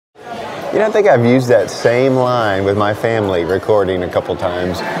You know, I think I've used that same line with my family recording a couple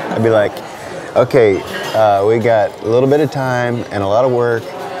times. I'd be like, okay, we got a little bit of time and a lot of work,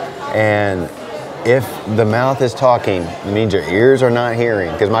 and if the mouth is talking, it means your ears are not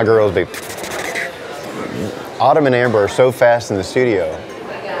hearing, because my girls be... Autumn and Amber are so fast in the studio,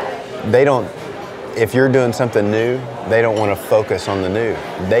 they don't, if you're doing something new, they don't want to focus on the new.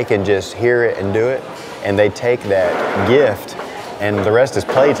 They can just hear it and do it, and they take that gift, and the rest is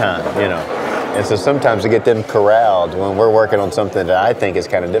playtime, you know. And so sometimes to get them corralled when we're working on something that I think is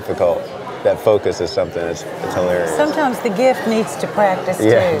kind of difficult, that focus is something that's hilarious. Sometimes the gift needs to practice too.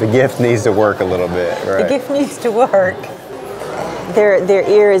 Yeah, the gift needs to work a little bit, right? The gift needs to work. Their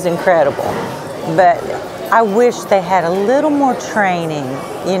ear is incredible, but I wish they had a little more training,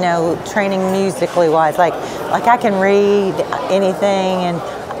 you know, training musically wise. Like I can read anything,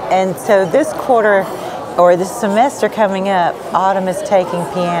 and so this quarter or this semester coming up, Autumn is taking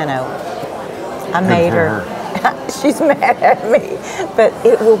piano. I made her. She's mad at me, but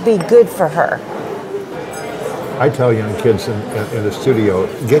it will be good for her. I tell young kids in the studio,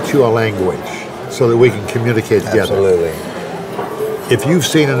 get you a language so that we can communicate together. Absolutely. If you've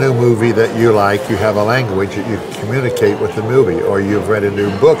seen a new movie that you like, you have a language that you communicate with the movie, or you've read a new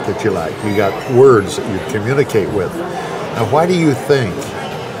book that you like, you got words that you communicate with. Now, why do you think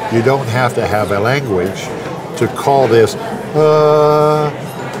you don't have to have a language to call this,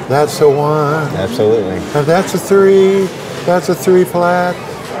 that's a 1. Absolutely. And that's a 3, that's a 3 flat,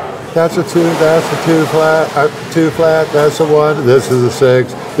 that's a 2, that's a 2 flat, 2 flat, that's a 1, this is a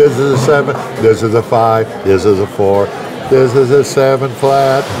 6, this is a 7, this is a 5, this is a 4. This is a 7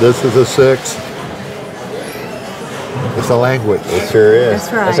 flat, this is a 6. It's a language. It sure is.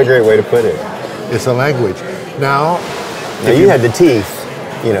 That's right. That's a great way to put it. It's a language. Now you had the teeth,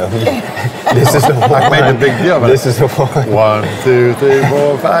 you know. This is the 1. I made a big deal of it. This is the 1. 1, 2, 3,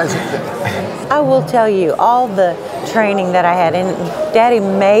 4, 5, 6. I will tell you, all the training that I had, and Daddy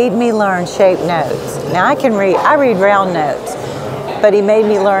made me learn shape notes. Now I read round notes, but he made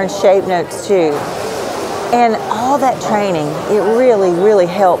me learn shape notes too. And all that training, it really, really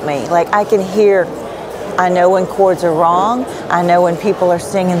helped me. Like I can hear, I know when chords are wrong. I know when people are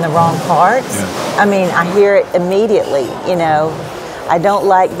singing the wrong parts. Yeah. I mean, I hear it immediately, you know. I don't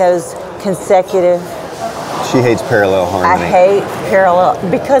like those consecutive. She hates parallel harmony. I hate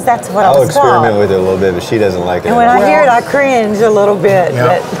parallel, because that's what I was taught. I'll experiment with it a little bit, but she doesn't like it. And when I hear it, I cringe a little bit.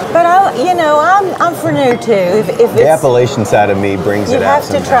 Yeah. But you know, I'm for new too. If the Appalachian side of me brings it out.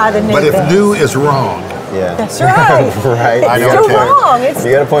 You have to try the new But if things. new is wrong. Yeah. That's right. Right. It's still wrong.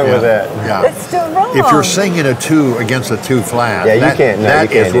 You got a point with that. Yeah. It's still wrong. If you're singing a 2 against a 2 flat, yeah, you can't. No, that you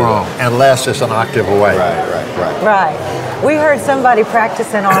can't is do wrong, that. unless it's an octave away. Right. We heard somebody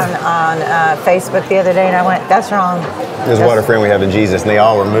practicing on Facebook the other day, and I went, "That's wrong." There's what a friend we have in Jesus, and they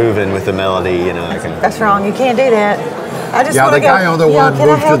all were moving with the melody, you know. That's wrong. You can't do that. I just Yeah, the guy on the 1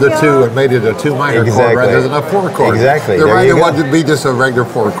 moved to the 2 and made it a 2 minor chord rather than a 4 chord. Exactly. The writer wanted to be just a regular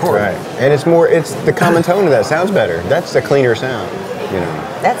 4 chord. Right. And it's the common tone of that sounds better. That's a cleaner sound, you know.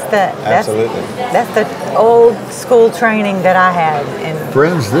 Absolutely. That's the old school training that I had. And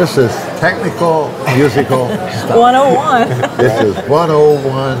Friends, this is technical musical stuff. 101. This is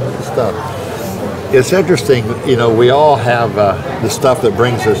 101 stuff. It's interesting, you know, we all have the stuff that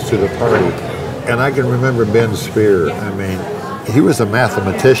brings us to the party. And I can remember Ben Spear. I mean, he was a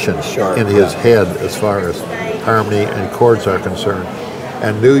mathematician in his head as far as harmony and chords are concerned,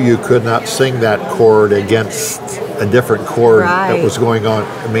 and knew you could not sing that chord against a different chord that was going on.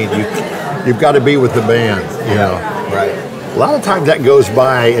 I mean, you've got to be with the band, you know. Right. A lot of times that goes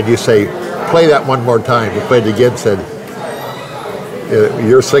by and you say, play that one more time. You play it again, said,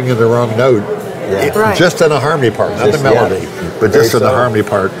 you're singing the wrong note. Yeah. Just in a harmony part, not the melody, but just in the harmony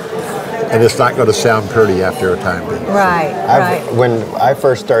part. And it's not going to sound pretty after a time. Right. When I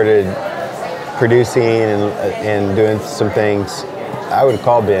first started producing and doing some things, I would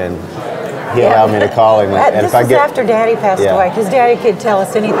call Ben. He allowed me to call him. And this was after Daddy passed away, because Daddy could tell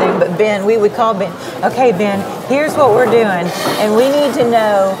us anything, but Ben, we would call Ben. Okay, Ben, here's what we're doing, and we need to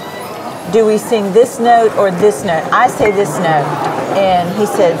know, do we sing this note or this note? I say this note, and he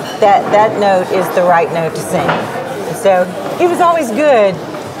said that note is the right note to sing. So he was always good.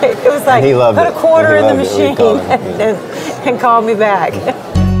 It was like, put a quarter in the machine and call me back.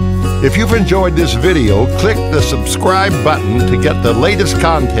 If you've enjoyed this video, click the subscribe button to get the latest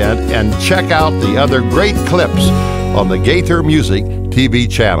content and check out the other great clips on the Gaither Music TV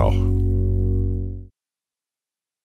channel.